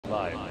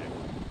life.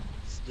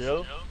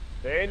 Still,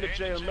 there ain't a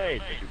jailmate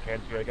that you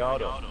can't break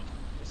out of.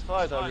 As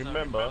far as I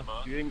remember,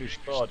 the English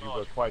thought you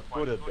were quite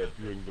good at that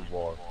during the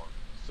war.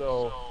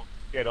 So,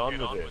 get on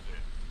with it.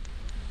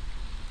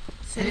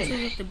 So this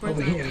is what the break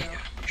Over out here. jail.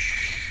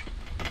 Shh.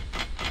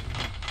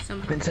 I've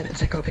Somehow. been sent to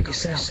take open your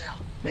cell.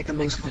 Make the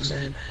most of it,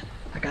 man.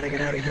 I gotta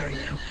get out of here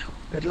now.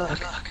 Good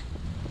luck.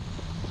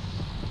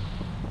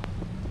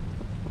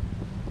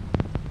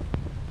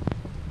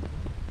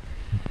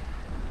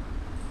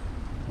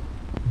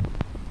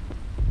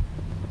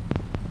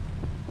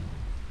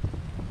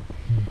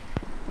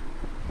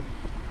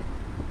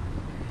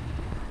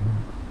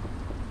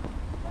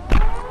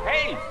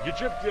 Hey, you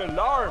tripped the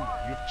alarm!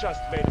 You've just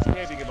made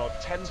escaping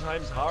about 10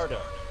 times harder.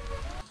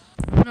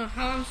 No,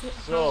 how I'm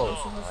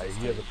supposed I to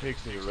hear the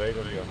pixie raid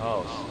on your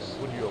house and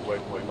put you away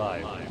for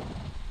life.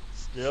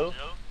 Still,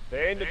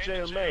 there ain't a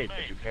jailmate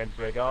that you can't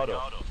break out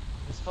of.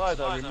 As far as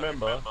I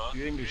remember,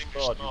 the English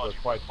thought you were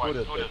quite good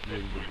at that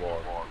during the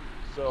war.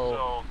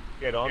 So,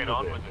 get on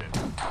with it.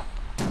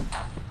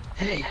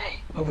 Hey,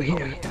 over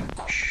here.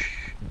 Shh.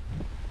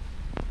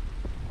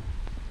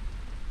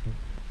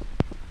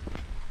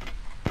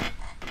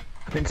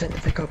 I've been sent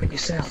to take open your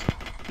cell.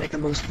 Make the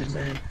most of it,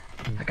 man.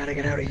 I gotta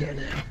get out of here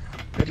now.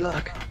 Good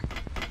luck.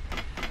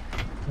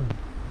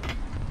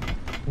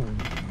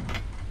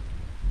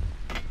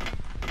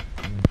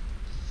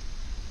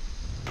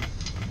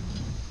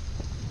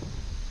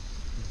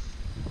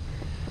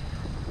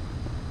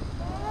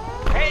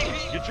 Hey,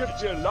 you tripped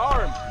the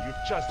alarm! You've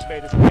just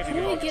made escaping How do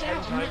I about get 10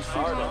 out? I'm not times sure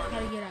harder. how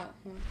to get out.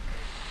 Hold on.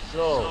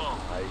 So,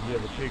 I hear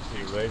the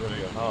pixie raid on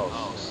your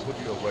house and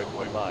put you away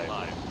for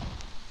life.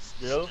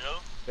 Still,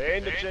 there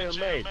ain't a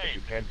jailmate that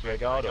you can't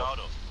break out of.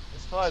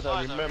 As far as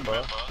I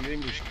remember, the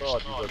English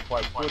thought you were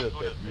quite good at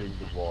that during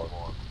the war.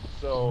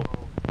 So,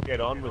 get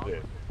on with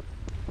it.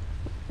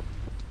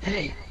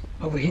 Hey,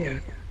 over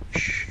here.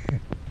 Shh.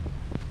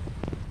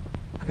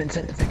 I've been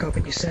sent to take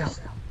open your cell.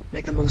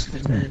 Make the most of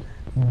it, man.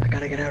 I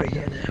gotta get out of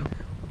here now.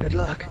 Good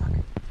luck.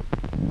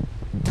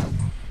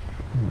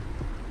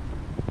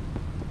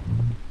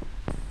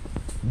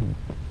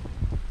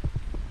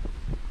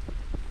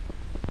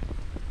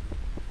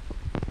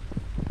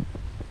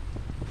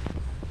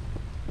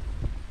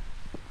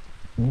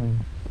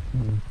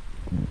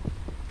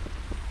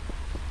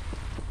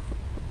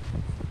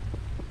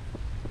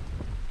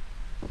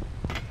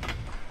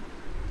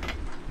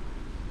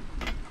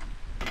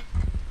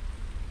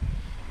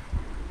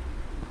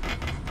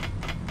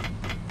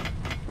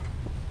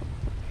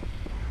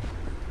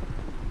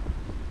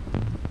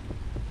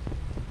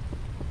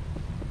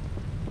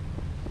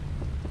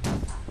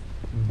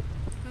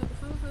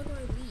 How do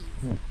I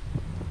leave?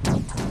 How the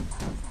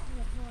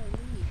hell I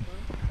leave,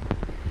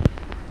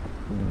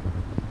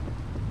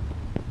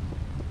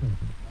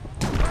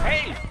 bro?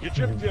 Hey, you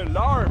tripped the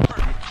alarm!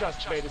 You've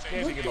just made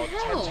escaping What the about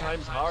hell? 10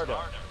 times harder.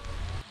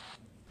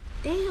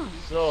 Damn.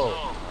 So,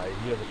 I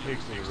hear the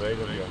pixie raid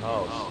on your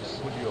house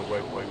and put you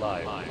away for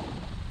life. What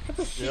type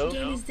of Still,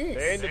 shit game is this?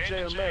 there ain't a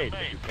jailmate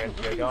that you can't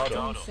break out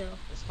of.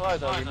 As far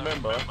as I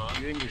remember,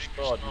 the English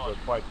thought you were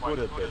quite good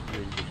at that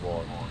during the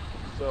war.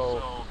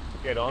 So,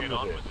 get on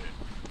with it.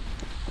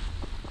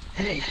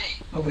 Hey,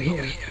 over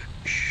here.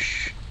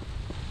 Shh.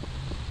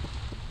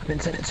 I've been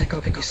sent to take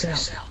open your cell.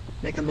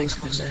 Make the most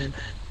of it, man.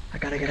 I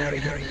gotta get out of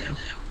here now.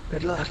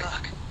 Good luck.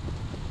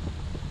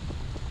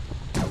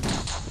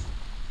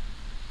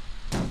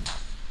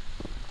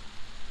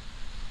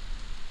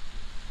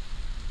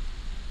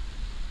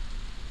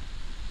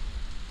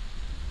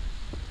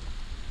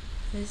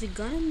 There's a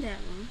gun in that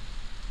one.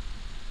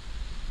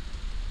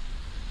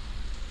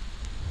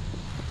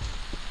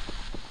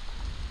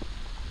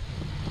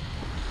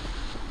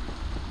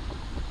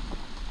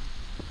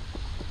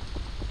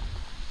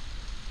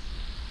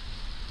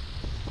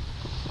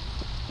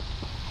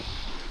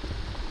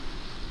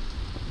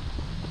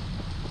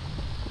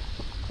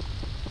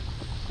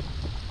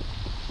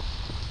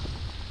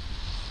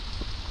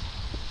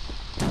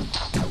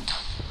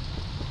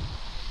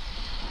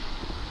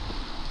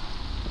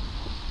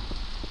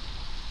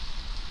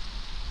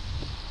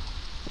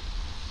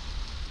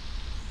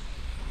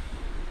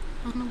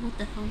 I don't know what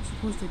the hell I'm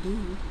supposed to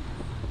do.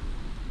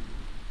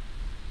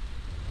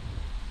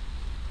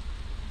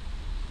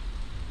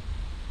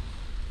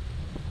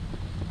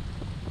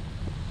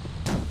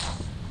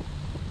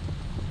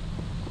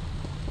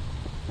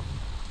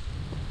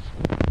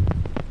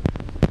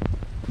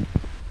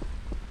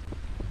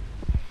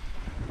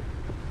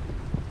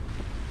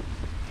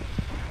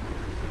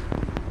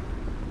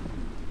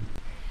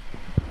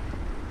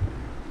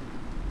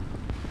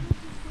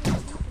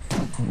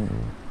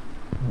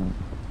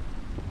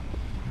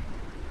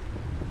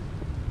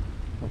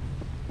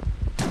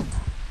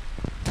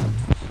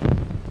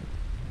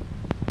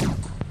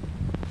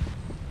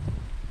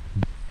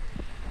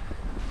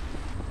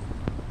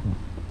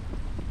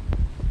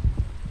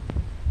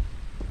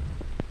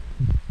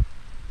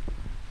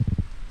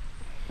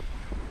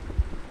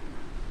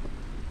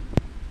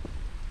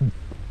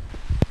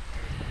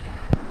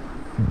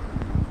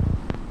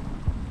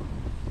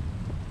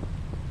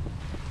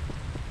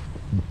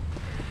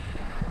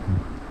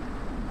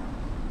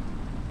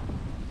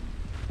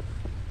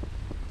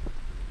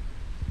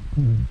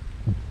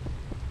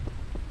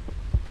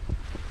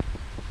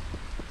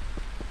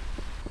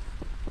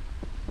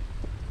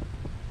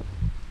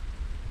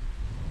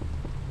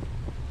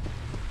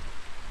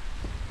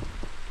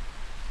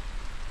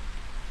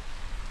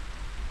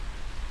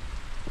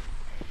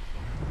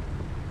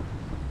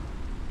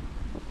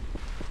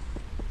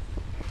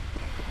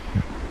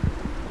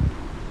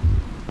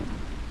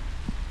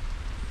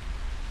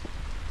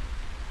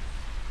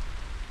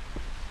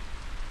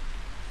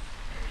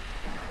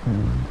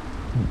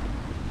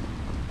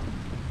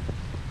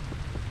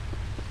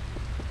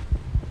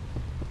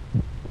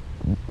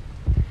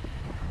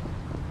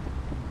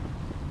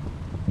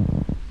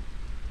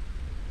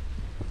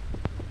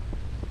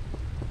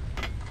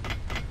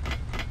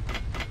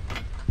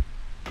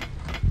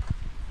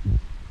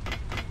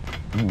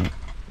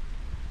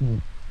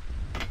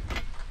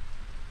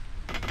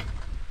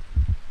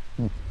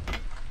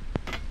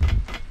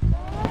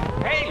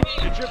 Hey,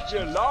 you tripped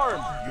the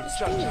alarm! You've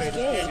just made it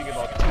getting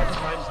about 10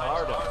 times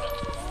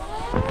harder.